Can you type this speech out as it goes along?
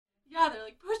yeah, they're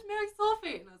like, push Merrick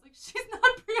sulfate. And I was like, she's not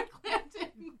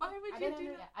preeclamptic. Why would you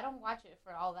do that? I don't watch it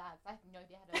for all that. So I have no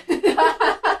idea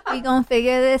how to. We gonna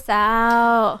figure this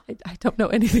out. I don't know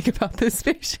anything about this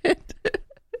patient.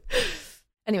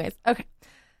 Anyways, okay.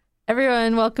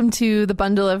 Everyone, welcome to the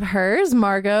Bundle of Hers.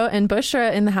 Margot and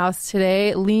Bushra in the house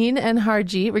today. Lean and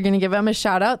Harjeet, we're going to give them a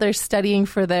shout out. They're studying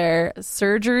for their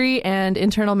surgery and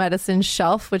internal medicine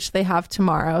shelf, which they have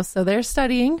tomorrow. So they're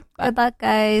studying. Good luck,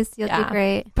 guys. You'll do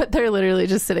great. But they're literally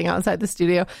just sitting outside the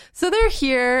studio. So they're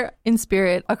here in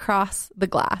spirit across the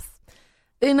glass.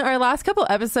 In our last couple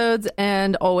episodes,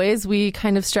 and always, we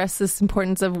kind of stress this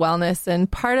importance of wellness. And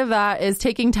part of that is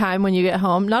taking time when you get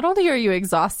home. Not only are you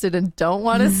exhausted and don't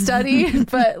want to study,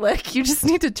 but like you just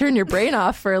need to turn your brain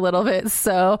off for a little bit.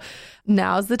 So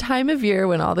now's the time of year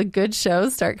when all the good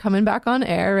shows start coming back on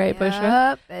air, right,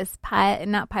 Bushra? It's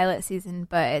not pilot season,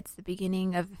 but it's the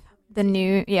beginning of the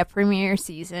new premiere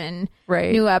season.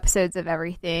 Right. New episodes of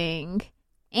everything.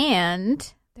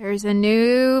 And there's a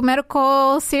new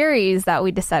medical series that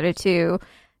we decided to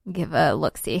give a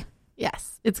look-see.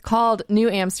 Yes. It's called New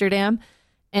Amsterdam,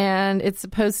 and it's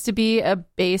supposed to be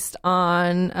based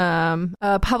on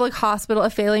a public hospital, a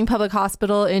failing public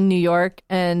hospital in New York,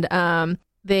 and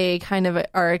they kind of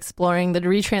are exploring the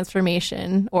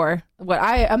retransformation, or what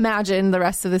I imagine the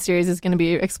rest of the series is going to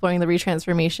be exploring the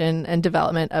retransformation and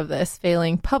development of this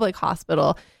failing public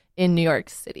hospital in New York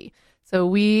City. So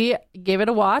we gave it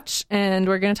a watch, and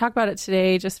we're going to talk about it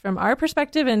today just from our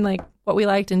perspective and like what we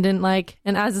liked and didn't like.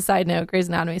 And as a side note, Grey's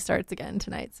Anatomy starts again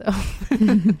tonight. So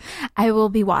I will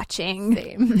be watching.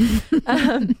 Same.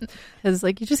 Because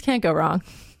like you just can't go wrong.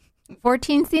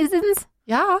 14 seasons?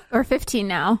 Yeah. Or 15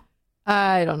 now?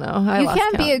 I don't know. You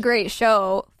can't be a great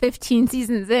show 15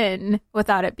 seasons in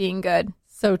without it being good.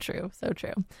 So true. So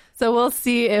true. So we'll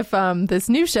see if this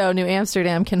new show, New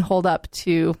Amsterdam, can hold up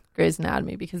to Grey's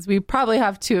Anatomy, because we probably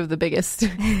have two of the biggest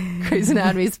Grey's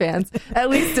Anatomy's fans, at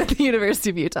least at the University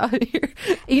of Utah here.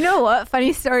 You know what?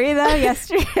 Funny story, though.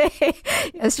 Yesterday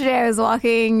I was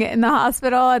walking in the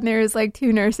hospital, and there was like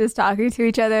two nurses talking to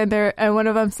each other, and one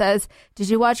of them says, "Did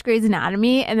you watch Grey's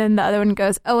Anatomy?" And then the other one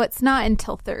goes, "Oh, it's not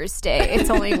until Thursday. It's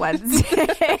only Wednesday."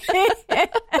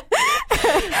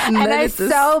 And I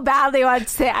so badly want to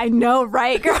say, I know,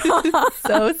 right, girl?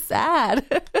 So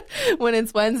sad when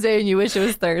it's Wednesday and you wish it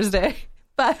was Thursday.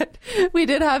 But we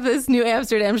did have this New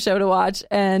Amsterdam show to watch,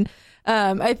 and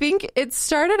I think it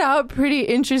started out pretty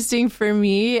interesting for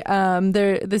me.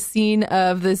 The scene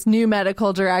of this new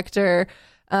medical director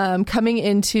coming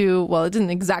into, well, it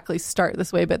didn't exactly start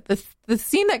this way, but the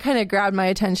scene that kind of grabbed my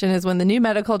attention is when the new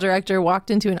medical director walked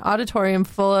into an auditorium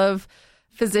full of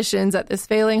physicians at this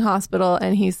failing hospital,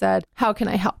 and he said, "How can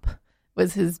I help?"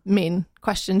 was his main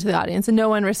question to the audience, and no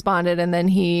one responded. And then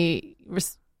he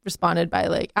responded by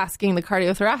like asking the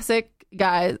cardiothoracic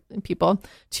guys and people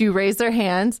to raise their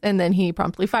hands, and then he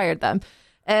promptly fired them.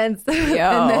 And,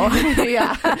 that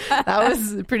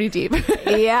was pretty deep.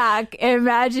 Yeah,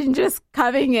 imagine just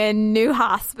coming in, new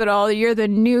hospital, you're the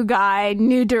new guy,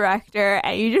 new director,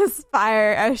 and you just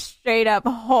fire a straight up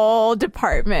whole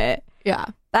department. Yeah.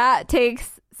 That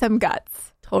takes some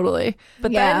guts. Totally.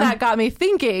 But then that got me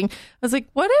thinking. I was like,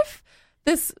 what if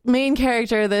this main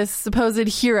character, this supposed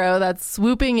hero that's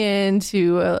swooping in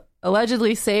to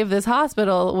allegedly save this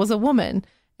hospital, was a woman,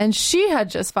 and she had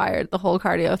just fired the whole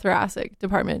cardiothoracic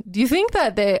department? Do you think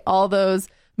that all those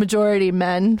majority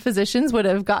men physicians would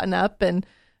have gotten up, and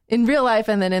in real life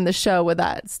and then in the show, would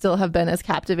that still have been as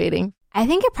captivating? I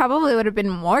think it probably would have been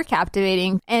more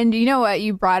captivating. And you know what?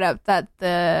 You brought up that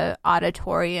the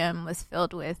auditorium was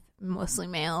filled with mostly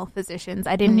male physicians.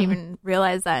 I didn't even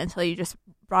realize that until you just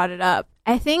brought it up.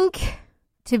 I think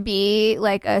to be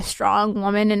like a strong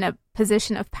woman in a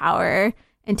position of power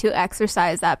and to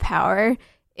exercise that power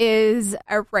is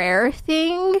a rare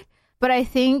thing. But I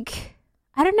think,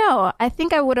 I don't know, I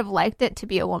think I would have liked it to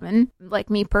be a woman, like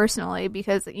me personally,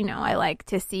 because, you know, I like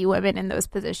to see women in those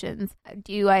positions.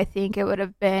 I think it would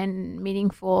have been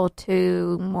meaningful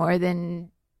to more than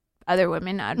other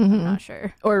women? I'm not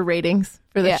sure. Or ratings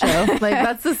for the show. Like,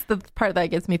 that's just the part that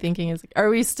gets me thinking is, are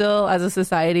we still, as a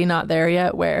society, not there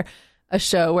yet, where a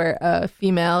show where a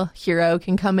female hero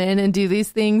can come in and do these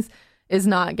things is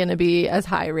not going to be as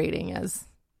high rating as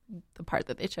the part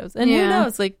that they chose? And who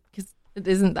knows, like, because it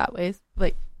isn't that way.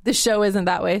 Like, the show isn't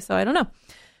that way, so I don't know.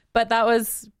 But that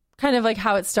was kind of like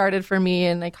how it started for me,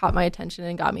 and it caught my attention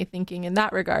and got me thinking in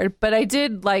that regard. But I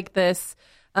did like this,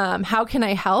 how can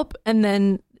I help? And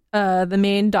then the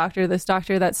main doctor, this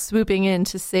doctor that's swooping in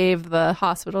to save the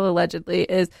hospital allegedly,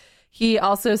 he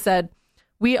also said,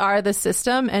 we are the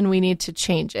system and we need to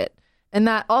change it. And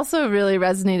that also really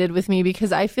resonated with me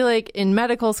because I feel like in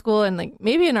medical school and like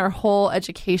maybe in our whole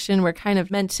education, we're kind of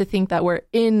meant to think that we're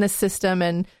in the system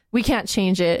and we can't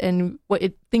change it. And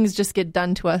things just get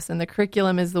done to us and the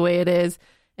curriculum is the way it is.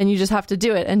 And you just have to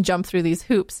do it and jump through these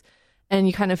hoops. And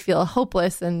you kind of feel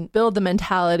hopeless and build the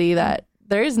mentality that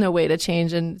there is no way to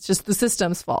change and it's just the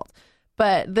system's fault.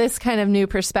 But this kind of new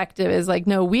perspective is like,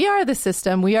 no, we are the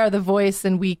system, we are the voice,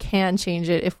 and we can change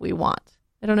it if we want.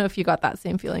 I don't know if you got that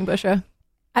same feeling, Bushra.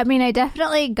 I mean, I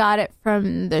definitely got it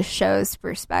from the show's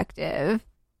perspective,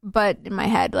 but in my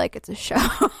head, like, it's a show.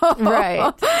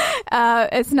 Right.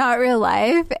 It's not real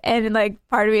life. And, like,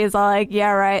 part of me is all like,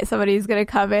 yeah, right, somebody's going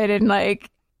to come in and, like,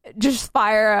 just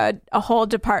fire a whole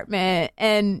department.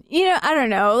 And, you know, I don't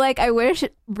know. Like, I wish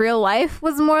real life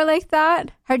was more like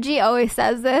that. Harji always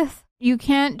says this. You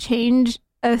can't change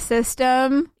a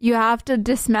system. You have to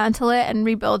dismantle it and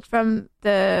rebuild from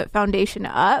the foundation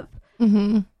up.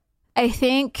 Mm-hmm. I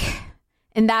think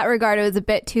in that regard, it was a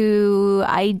bit too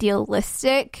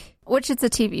idealistic, which it's a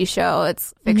TV show.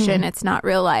 It's fiction. Mm-hmm. It's not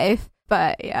real life.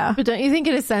 But yeah. But don't you think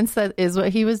in a sense that is what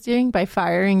he was doing by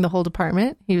firing the whole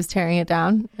department? He was tearing it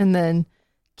down and then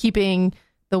keeping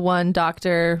the one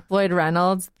doctor, Floyd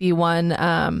Reynolds, the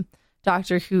one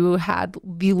doctor who had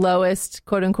the lowest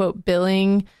quote unquote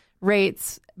billing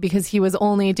rates because he was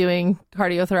only doing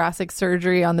cardiothoracic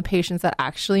surgery on the patients that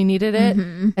actually needed it.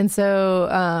 Mm-hmm. And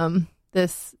so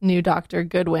this new Dr.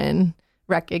 Goodwin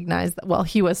recognized that, well,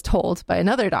 he was told by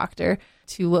another doctor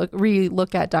to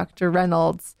re-look at Dr.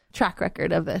 Reynolds' track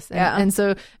record of this. And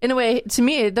so in a way, to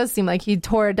me, it does seem like he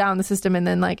tore down the system and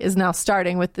then like is now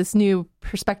starting with this new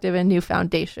perspective and new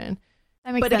foundation.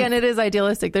 But sense. Again, it is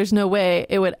idealistic. There's no way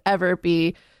it would ever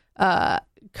be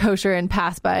kosher and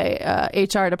passed by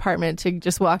HR department to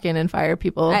just walk in and fire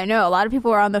people. I know. A lot of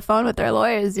people were on the phone with their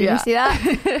lawyers. Did you see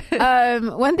that?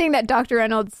 One thing that Dr.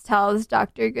 Reynolds tells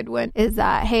Dr. Goodwin is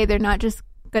that, hey, they're not just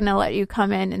going to let you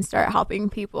come in and start helping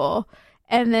people.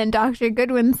 And then Dr.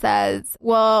 Goodwin says,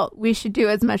 well, we should do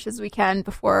as much as we can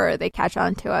before they catch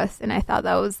on to us. And I thought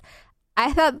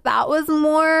that was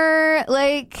more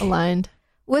like aligned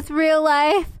with real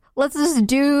life. Let's just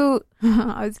do,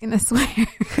 I was going to swear.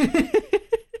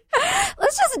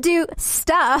 Let's just do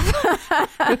stuff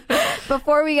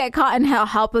before we get caught and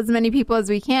help as many people as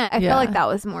we can. I feel like that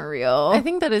was more real. I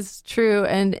think that is true.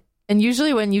 And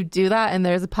usually when you do that and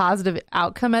there's a positive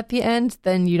outcome at the end,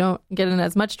 then you don't get in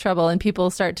as much trouble and people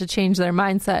start to change their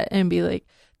mindset and be like,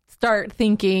 start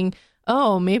thinking,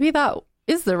 oh, maybe that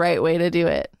is the right way to do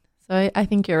it. So I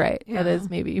think you're right. Yeah. That is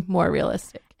maybe more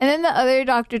realistic. And then the other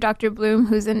doctor, Dr. Bloom,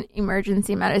 who's an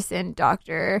emergency medicine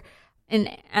doctor, in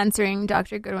answering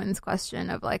Dr. Goodwin's question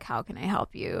of like, how can I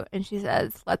help you? And she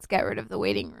says, let's get rid of the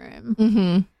waiting room.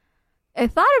 Mm-hmm. I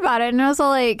thought about it and I was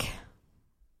all like,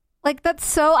 that's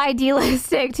so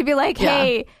idealistic to be like,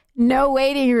 hey, no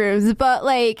waiting rooms. But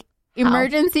like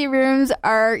emergency rooms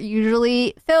are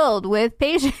usually filled with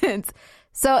patients.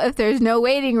 So if there's no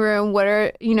waiting room, what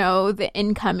are, the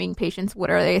incoming patients, what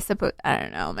are they supposed, I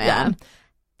don't know, man. Yeah.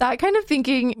 That kind of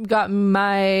thinking got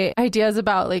my ideas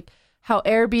about like how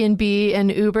Airbnb and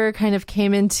Uber kind of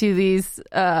came into these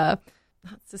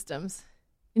systems,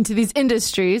 into these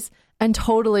industries and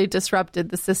totally disrupted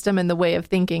the system and the way of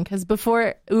thinking. Because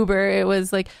before Uber, it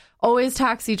was like always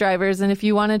taxi drivers. And if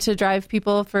you wanted to drive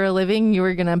people for a living, you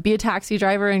were going to be a taxi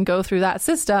driver and go through that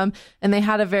system. And they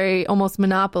had a very almost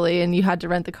monopoly and you had to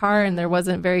rent the car and there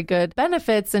wasn't very good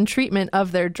benefits and treatment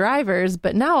of their drivers.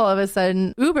 But now all of a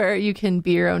sudden, Uber, you can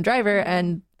be your own driver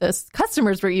and the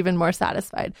customers were even more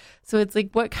satisfied. So it's like,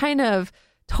 what kind of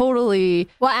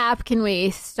what app can we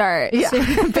start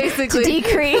basically to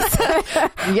decrease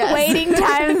waiting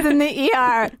times in the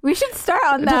ER? We should start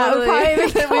on that. Totally. We'll probably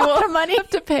make a lot of money. Have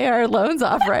to pay our loans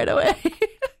off right away.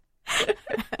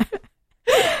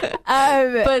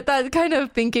 But that kind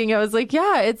of thinking, I was like,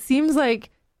 it seems like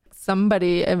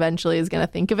somebody eventually is going to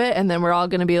think of it, and then we're all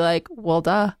going to be like, well,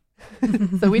 duh.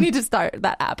 So we need to start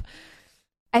that app.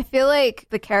 I feel like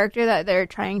the character that they're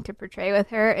trying to portray with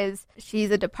her is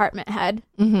she's a department head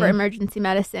for emergency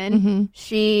medicine. Mm-hmm.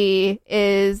 She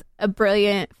is a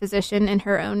brilliant physician in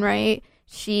her own right.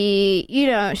 She,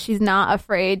 she's not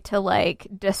afraid to like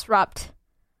disrupt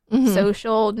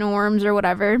social norms or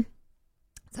whatever.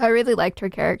 So I really liked her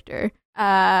character.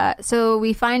 So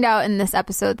we find out in this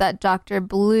episode that Dr.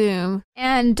 Bloom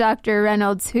and Dr.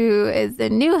 Reynolds, who is the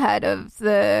new head of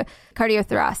the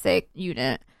cardiothoracic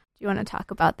unit, you want to talk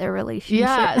about their relationship?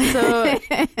 Yeah, so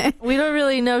we don't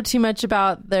really know too much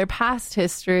about their past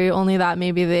history, only that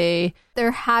maybe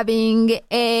they're having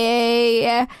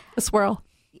a swirl.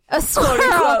 So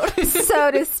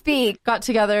to speak. Got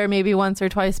together maybe once or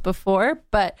twice before,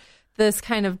 but this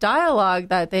kind of dialogue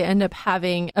that they end up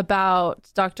having about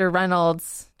Dr.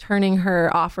 Reynolds turning her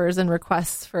offers and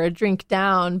requests for a drink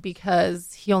down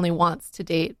because he only wants to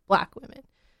date Black women.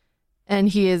 And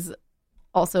he is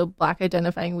also Black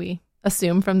identifying, we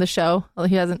assume from the show. Well,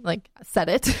 he hasn't said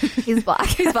it. He's Black.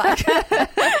 He's Black.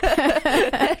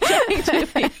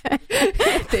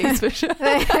 Thanks for sure.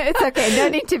 It's okay. No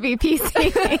need to be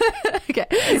PC. Okay.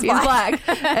 He's Black.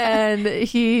 And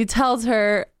he tells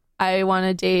her, I want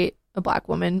to date a Black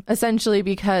woman, essentially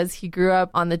because he grew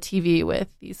up on the TV with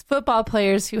these football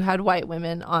players who had white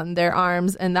women on their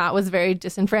arms, and that was very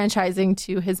disenfranchising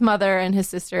to his mother and his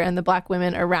sister and the Black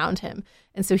women around him.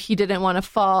 And so he didn't want to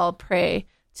fall prey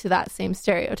to that same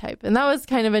stereotype. And that was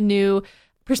kind of a new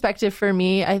perspective for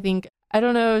me. I think, I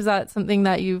don't know, is that something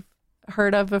that you've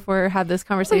heard of before, had this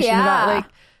conversation about?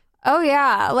 Oh,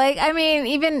 yeah. I mean,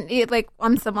 even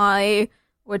I'm Somali,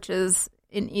 which is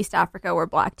in East Africa, we're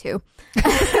Black too.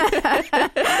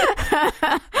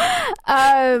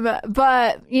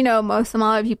 But, most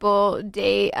Somali people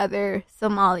date other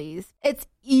Somalis. It's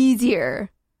easier.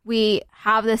 We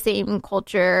have the same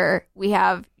culture. We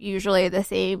have usually the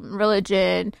same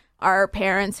religion. Our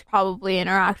parents probably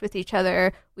interact with each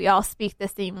other. We all speak the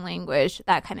same language,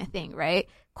 that kind of thing, right?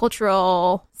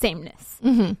 Cultural sameness.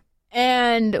 Mm-hmm.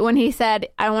 And when he said,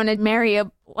 I want to marry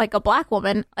a Black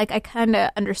woman, I kind of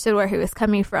understood where he was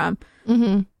coming from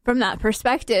that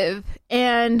perspective.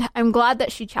 And I'm glad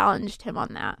that she challenged him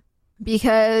on that,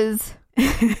 because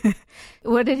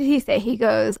what did he say? He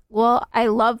goes, well, I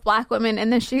love Black women.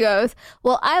 And then she goes,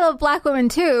 well, I love Black women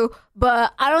too,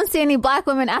 but I don't see any Black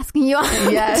women asking you on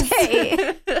a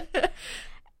date.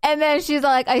 And then she's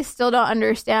like, I still don't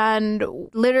understand.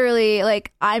 Literally,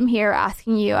 I'm here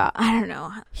asking you out. I don't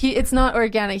know. It's not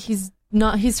organic. He's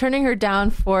turning her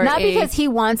down for not because he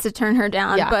wants to turn her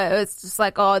down, but it's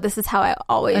just this is how I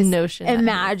always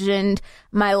imagined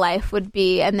my life would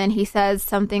be. And then he says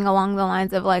something along the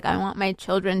lines of I want my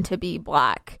children to be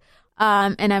Black.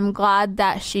 And I'm glad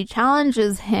that she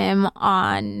challenges him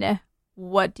on,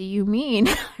 what do you mean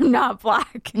I'm not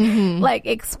Black? Mm-hmm.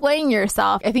 Explain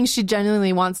yourself. I think she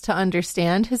genuinely wants to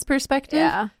understand his perspective.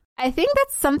 Yeah. I think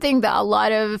that's something that a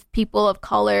lot of people of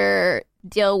color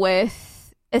deal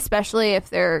with, especially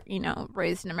if they're,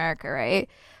 raised in America, right?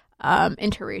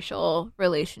 Interracial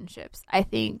relationships. I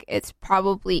think it's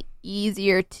probably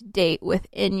easier to date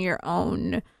within your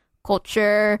own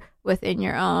culture, within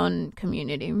your own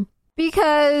community,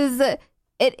 because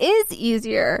it is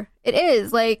easier. It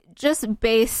is just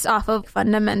based off of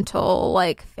fundamental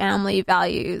family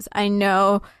values. I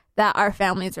know that our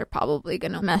families are probably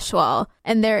going to mesh well,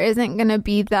 and there isn't going to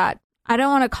be that, I don't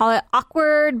want to call it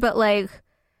awkward, but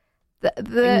the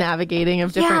navigating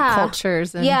of different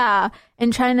cultures.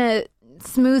 And trying to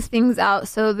smooth things out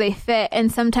so they fit.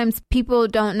 And sometimes people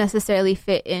don't necessarily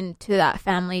fit into that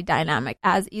family dynamic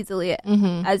as easily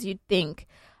as you'd think.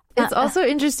 It's also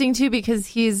interesting too,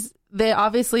 because they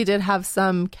obviously did have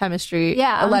some chemistry,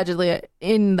 allegedly.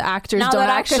 In the actors Not don't that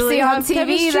actually I have could see on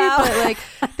TV, chemistry,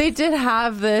 but they did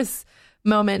have this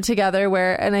moment together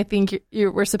where, and I think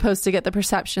we're supposed to get the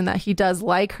perception that he does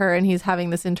like her, and he's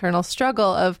having this internal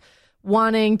struggle of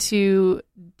wanting to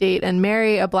date and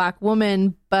marry a Black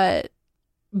woman, but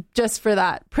just for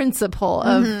that principle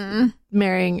of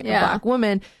marrying a Black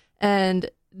woman and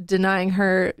denying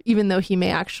her, even though he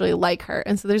may actually like her.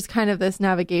 And so there's kind of this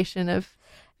navigation of,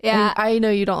 I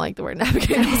know you don't like the word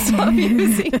navigate, I'll stop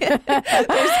using it.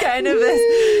 There's kind of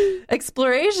this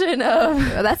exploration of...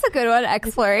 That's a good one,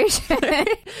 exploration.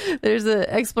 There's an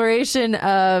exploration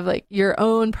of your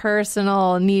own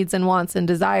personal needs and wants and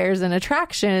desires and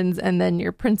attractions, and then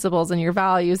your principles and your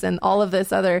values and all of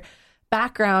this other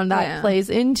background that plays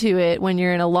into it when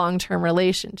you're in a long-term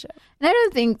relationship. And I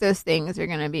don't think those things are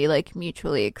going to be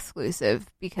mutually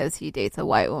exclusive because he dates a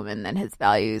white woman, then his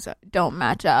values don't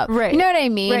match up. Right. You know what I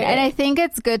mean? Right. And I think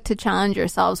it's good to challenge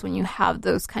yourselves when you have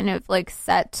those kind of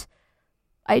set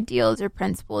ideals or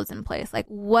principles in place.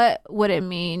 What would it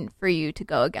mean for you to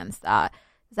go against that?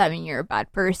 Does that mean you're a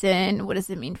bad person? What does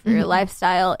it mean for your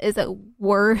lifestyle? Is it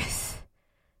worth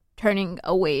turning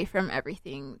away from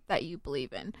everything that you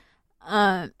believe in?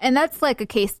 And that's a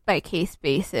case-by-case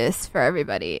basis for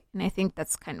everybody. And I think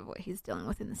that's kind of what he's dealing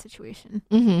with in the situation.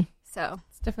 Mm-hmm. So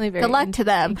it's definitely very good luck to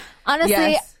them.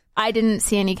 Honestly, I didn't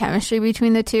see any chemistry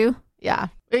between the two. Yeah.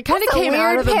 It kind of came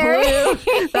out of the blue.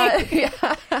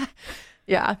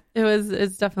 Yeah.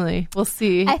 It's definitely, we'll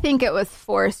see. I think it was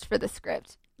forced for the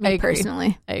script,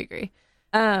 personally. I agree.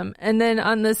 And then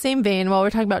on the same vein, while we're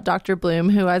talking about Dr. Bloom,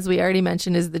 who, as we already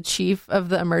mentioned, is the chief of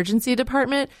the emergency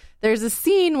department, there's a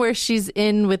scene where she's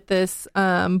in with this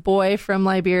boy from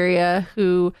Liberia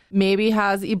who maybe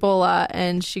has Ebola,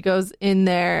 and she goes in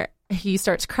there. He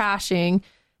starts crashing,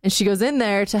 and she goes in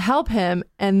there to help him,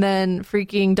 and then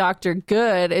freaking Dr.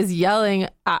 Good is yelling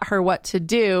at her what to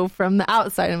do from the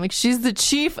outside. I'm like, she's the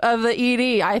chief of the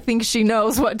ED. I think she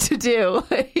knows what to do.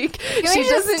 Like, she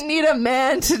doesn't need a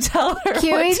man to tell her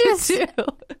what to do.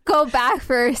 Go back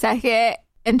for a second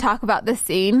and talk about the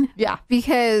scene? Yeah.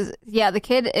 Because, the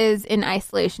kid is in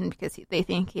isolation because they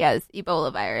think he has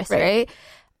Ebola virus, right?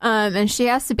 And she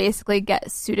has to basically get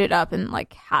suited up in,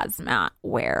 like, hazmat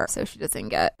wear so she doesn't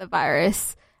get the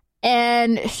virus.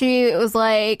 And she was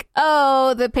like,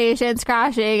 oh, the patient's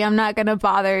crashing. I'm not going to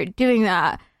bother doing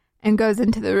that. And goes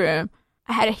into the room.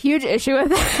 I had a huge issue with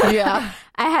that. Yeah.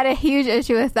 I had a huge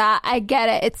issue with that. I get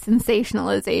it. It's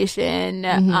sensationalization.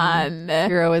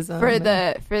 Heroism. For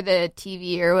the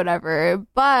TV or whatever.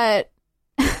 But,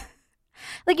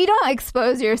 like, you don't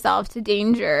expose yourself to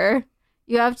danger.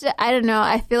 You have to, I don't know.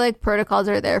 I feel like protocols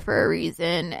are there for a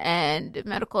reason. And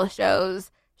medical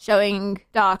shows showing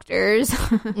doctors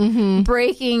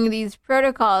breaking these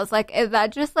protocols, like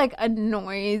that just like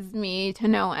annoys me to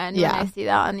no end when I see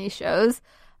that on these shows.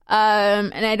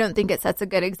 And I don't think it sets a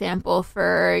good example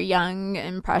for young,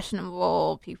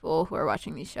 impressionable people who are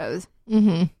watching these shows.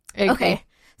 Okay,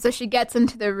 so she gets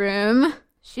into the room.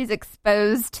 She's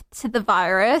exposed to the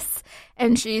virus,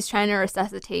 and she's trying to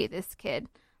resuscitate this kid.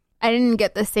 I didn't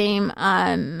get the same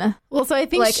so I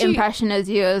think impression as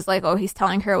you. As like, oh, he's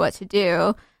telling her what to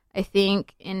do. I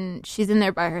think she's in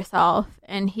there by herself,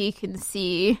 and he can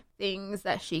see things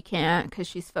that she can't because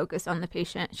she's focused on the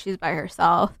patient. She's by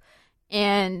herself.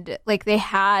 And, like, they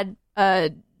had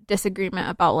a disagreement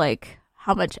about, like,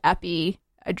 how much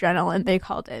adrenaline they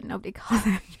called it. Nobody called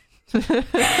it.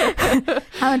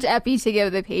 How much epi to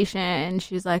give the patient. And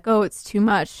she's like, oh, it's too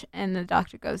much. And the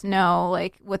doctor goes, no,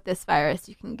 like, with this virus,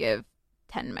 you can give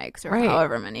 10 mics or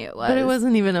however many it was. But it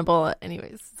wasn't even Ebola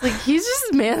anyways. It's like, he's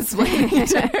just mansplaining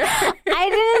to her.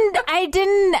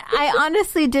 I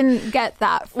honestly didn't get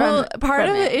that from part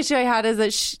of it. the issue I had is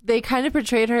that they kind of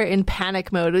portrayed her in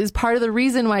panic mode. It was part of the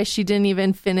reason why she didn't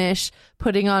even finish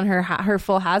putting on her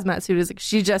full hazmat suit. Is like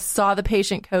she just saw the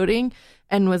patient coding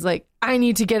and was like, I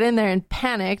need to get in there, and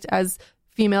panicked, as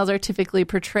females are typically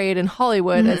portrayed in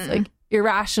Hollywood as like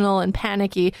irrational and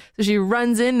panicky. So she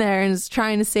runs in there and is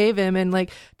trying to save him, and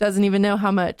like doesn't even know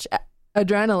how much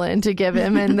adrenaline to give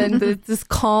him. And then this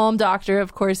calm doctor,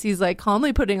 of course, he's like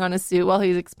calmly putting on a suit while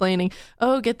he's explaining,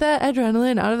 oh, get that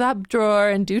adrenaline out of that drawer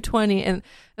and do 20. And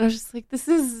I was just like, this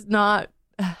is not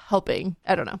helping.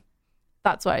 I don't know.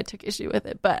 That's why I took issue with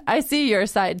it. But I see your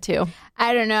side too.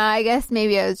 I don't know. I guess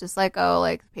maybe I was just like, oh,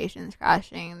 like the patient's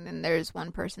crashing. And then there's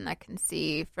one person that can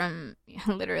see from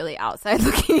literally outside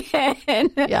looking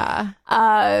in. Yeah.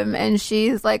 And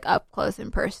she's like up close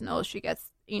and personal. She gets,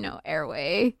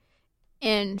 airway.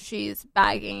 And she's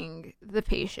bagging the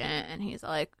patient. And he's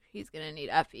like, he's going to need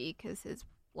epi because his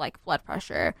like blood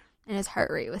pressure and his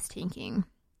heart rate was tanking.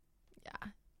 Yeah.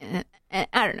 And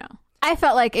I don't know. I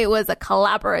felt like it was a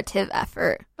collaborative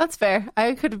effort. That's fair.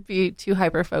 I could be too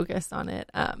hyper-focused on it.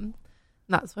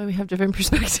 That's why we have different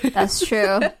perspectives. That's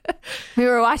true. We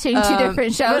were watching two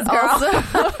different shows, girl. Also,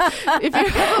 if you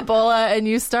have Ebola and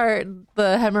you start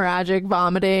the hemorrhagic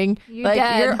vomiting,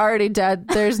 you're already dead.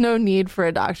 There's no need for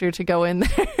a doctor to go in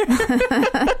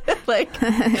there. Like,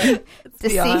 let's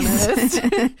be honest.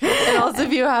 And also,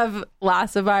 if you have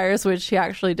Lassa virus, which he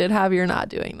actually did have, you're not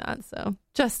doing that. So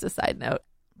just a side note.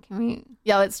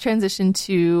 Let's transition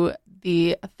to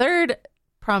the third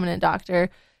prominent doctor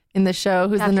in the show,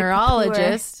 who's the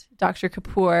neurologist, Dr.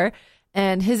 Kapoor.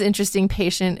 And his interesting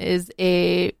patient is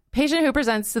a patient who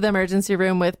presents to the emergency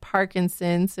room with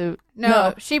Parkinson's. So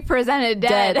no, she presented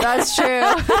dead. That's true.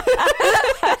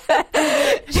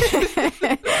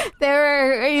 They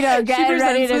were, getting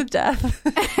ready to with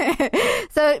death.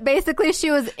 So basically,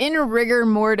 she was in rigor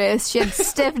mortis. She had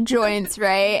stiff joints,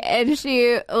 right? And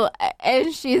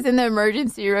she's in the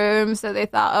emergency room. So they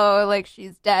thought, oh, like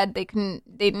she's dead. They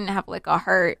didn't have like a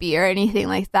heartbeat or anything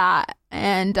like that.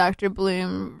 And Dr.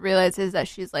 Bloom realizes that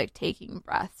she's like taking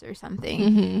breaths or something.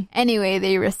 Mm-hmm. Anyway,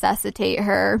 they resuscitate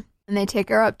her. And they take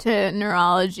her up to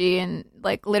neurology, and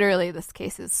like literally this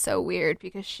case is so weird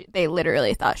because they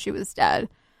literally thought she was dead.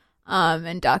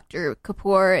 And Dr.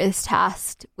 Kapoor is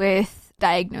tasked with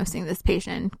diagnosing this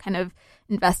patient, kind of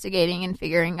investigating and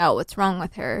figuring out what's wrong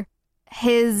with her.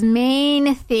 His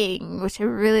main thing, which I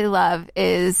really love,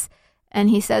 is, and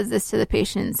he says this to the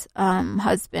patient's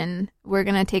husband, we're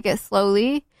going to take it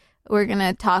slowly. We're going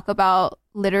to talk about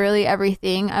literally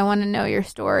everything. I want to know your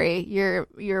story,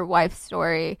 your wife's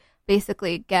story.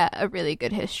 Basically, get a really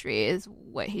good history is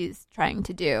what he's trying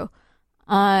to do.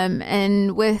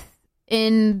 And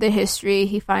within the history,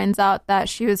 he finds out that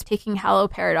she was taking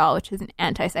haloperidol, which is an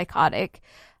antipsychotic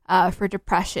for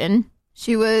depression.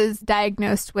 She was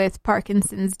diagnosed with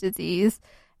Parkinson's disease,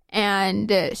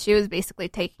 and she was basically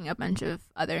taking a bunch of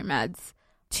other meds.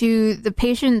 To the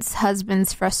patient's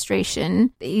husband's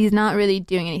frustration, he's not really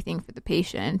doing anything for the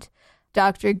patient.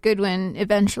 Dr. Goodwin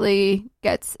eventually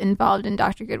gets involved, and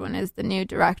Dr. Goodwin is the new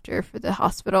director for the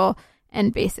hospital,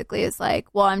 and basically is like,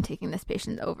 well, I'm taking this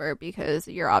patient over because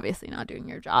you're obviously not doing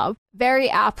your job. Very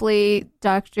aptly,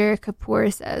 Dr.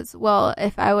 Kapoor says, well,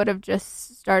 if I would have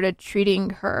just started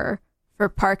treating her for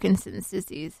Parkinson's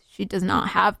disease, she does not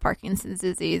have Parkinson's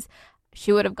disease,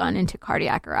 she would have gone into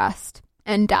cardiac arrest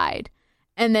and died.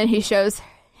 And then he shows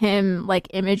him like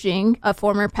imaging a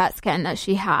former PET scan that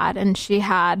she had, and she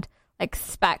had like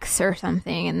specks or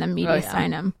something in the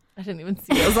mediastinum. I didn't even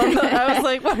see those on I was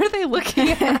like, what are they looking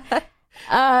at?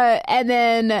 And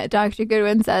then Dr.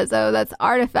 Goodwin says, oh, that's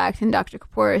artifact. And Dr.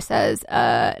 Kapoor says,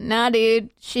 nah,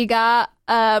 dude, she got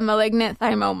malignant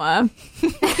thymoma.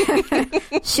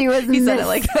 She was He said it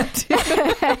like that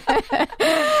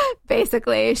too.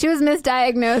 Basically, she was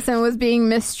misdiagnosed and was being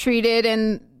mistreated,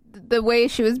 and the way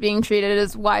she was being treated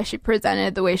is why she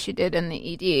presented the way she did in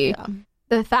the ED. Yeah.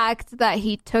 The fact that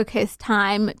he took his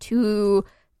time to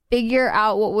figure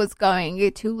out what was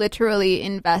going, to literally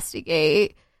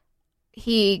investigate,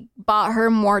 he bought her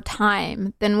more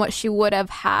time than what she would have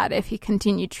had if he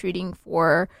continued treating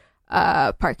for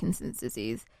Parkinson's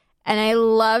disease. And I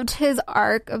loved his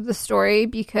arc of the story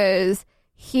because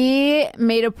he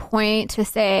made a point to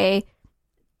say,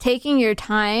 taking your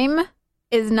time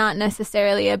is not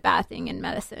necessarily a bad thing in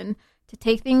medicine. To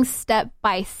take things step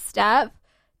by step,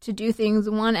 to do things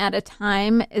one at a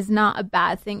time is not a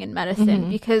bad thing in medicine,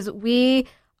 because we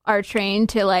are trained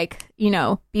to, like, you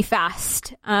know, be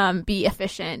fast, be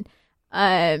efficient.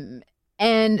 And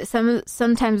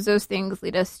sometimes those things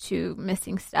lead us to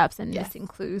missing steps and missing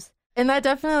clues. And that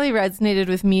definitely resonated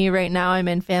with me. Right now I'm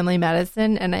in family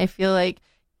medicine, and I feel like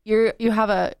you have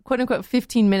a quote unquote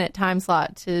 15-minute time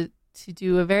slot to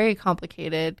do a very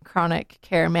complicated chronic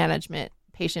care management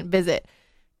patient visit.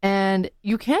 And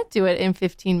you can't do it in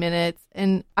 15 minutes.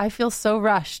 And I feel so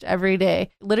rushed every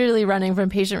day, literally running from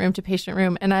patient room to patient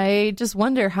room. And I just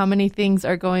wonder how many things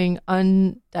are going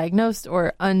undiagnosed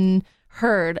or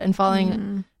unheard and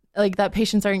falling like that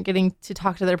patients aren't getting to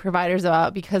talk to their providers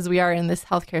about, because we are in this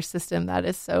healthcare system that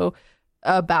is so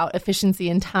about efficiency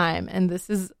and time. And this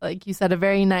is, like you said, a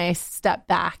very nice step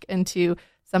back into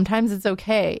sometimes it's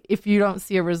okay if you don't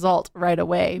see a result right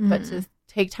away, but to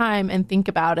take time and think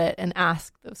about it and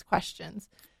ask those questions.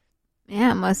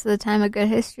 Yeah, most of the time a good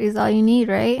history is all you need,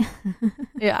 right?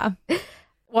 Yeah.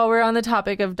 While we're on the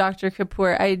topic of Dr.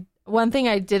 Kapoor, one thing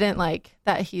I didn't like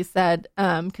that he said,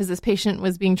 because this patient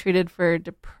was being treated for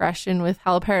depression with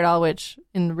haloperidol, which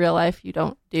in real life you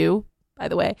don't do, by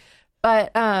the way,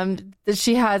 but that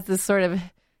she has this sort of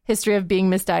history of being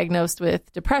misdiagnosed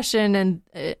with depression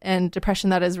and depression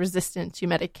that is resistant to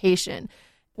medication.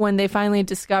 When they finally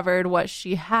discovered what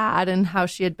she had and how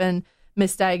she had been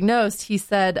misdiagnosed, he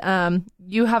said,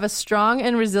 you have a strong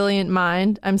and resilient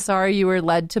mind. I'm sorry you were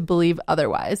led to believe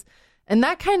otherwise. And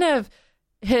that kind of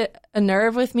hit a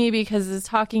nerve with me, because it's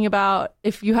talking about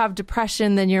if you have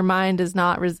depression, then your mind is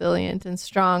not resilient and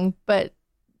strong. But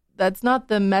that's not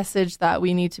the message that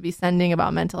we need to be sending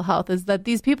about mental health, is that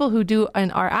these people who do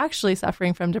and are actually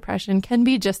suffering from depression can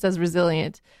be just as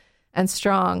resilient and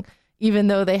strong, even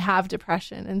though they have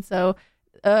depression. And so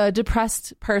a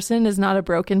depressed person is not a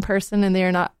broken person, and they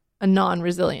are not a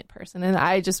non-resilient person. And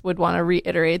I just would want to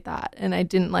reiterate that. And I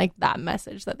didn't like that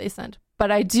message that they sent. But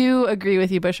I do agree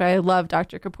with you, Bushra. I love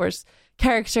Dr. Kapoor's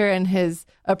character and his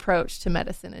approach to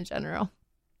medicine in general.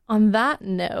 On that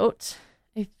note,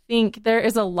 I think there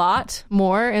is a lot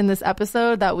more in this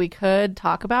episode that we could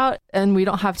talk about, and we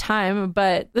don't have time,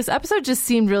 but this episode just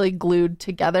seemed really glued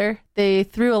together. They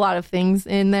threw a lot of things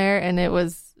in there, and it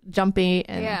was jumpy.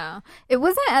 And yeah, it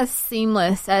wasn't as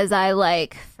seamless as I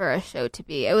like for a show to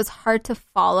be. It was hard to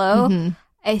follow.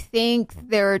 I think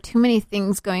there were too many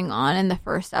things going on in the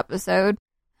first episode.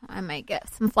 I might get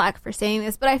some flack for saying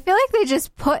this, but I feel like they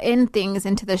just put in things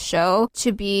into the show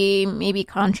to be maybe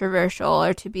controversial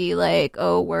or to be like,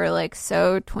 oh, we're like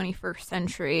so 21st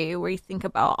century where you think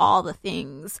about all the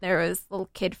things. There was a little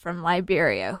kid from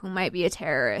Liberia who might be a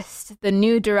terrorist. The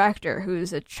new director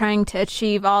who's trying to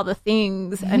achieve all the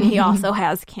things and he also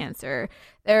has cancer.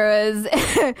 There was,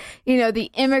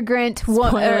 the immigrant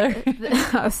woman.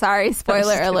 Oh, sorry,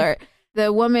 spoiler alert.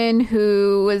 The woman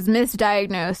who was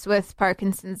misdiagnosed with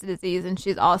Parkinson's disease, and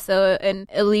she's also an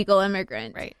illegal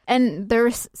immigrant. Right. And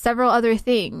there's several other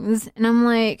things, and I'm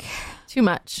like... Too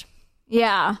much.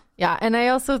 Yeah. Yeah, and I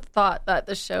also thought that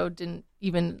the show didn't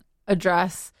even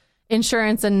address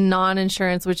insurance and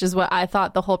non-insurance, which is what I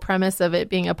thought the whole premise of it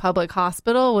being a public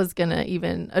hospital was going to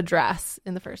even address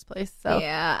in the first place. So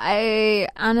yeah,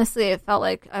 it felt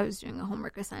like I was doing a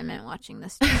homework assignment watching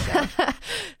this show.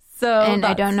 And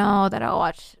I don't know that I'll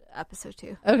watch episode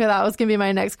 2. Okay, that was going to be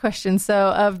my next question. So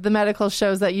of the medical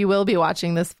shows that you will be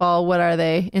watching this fall, what are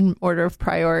they in order of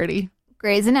priority?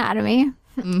 Grey's Anatomy.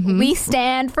 Mm-hmm. We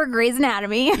stand for Grey's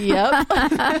Anatomy. Yep.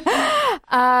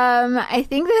 I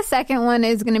think the second one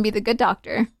is going to be The Good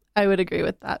Doctor. I would agree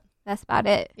with that. That's about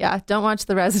it. Yeah, don't watch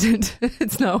The Resident.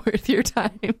 It's not worth your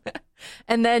time.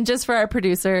 And then just for our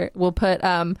producer, we'll put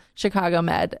Chicago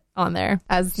Med on there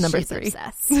as number She's 3.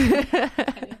 Obsessed.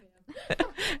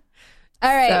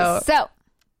 All right, so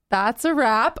that's a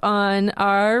wrap on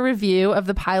our review of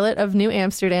the pilot of New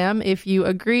Amsterdam. If you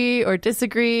agree or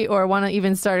disagree or want to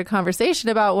even start a conversation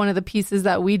about one of the pieces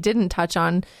that we didn't touch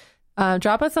on,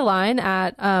 drop us a line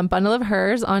at Bundle of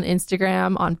Hers on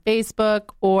Instagram, on Facebook,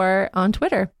 or on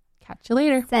Twitter. Catch you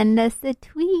later. Send us a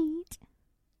tweet.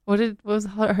 What was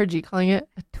her G calling it?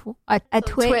 A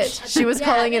twitch. She was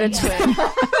calling it a twit.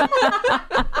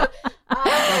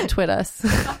 Don't twit us.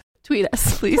 Tweet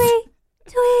us, please.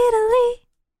 Tweet-a-lee.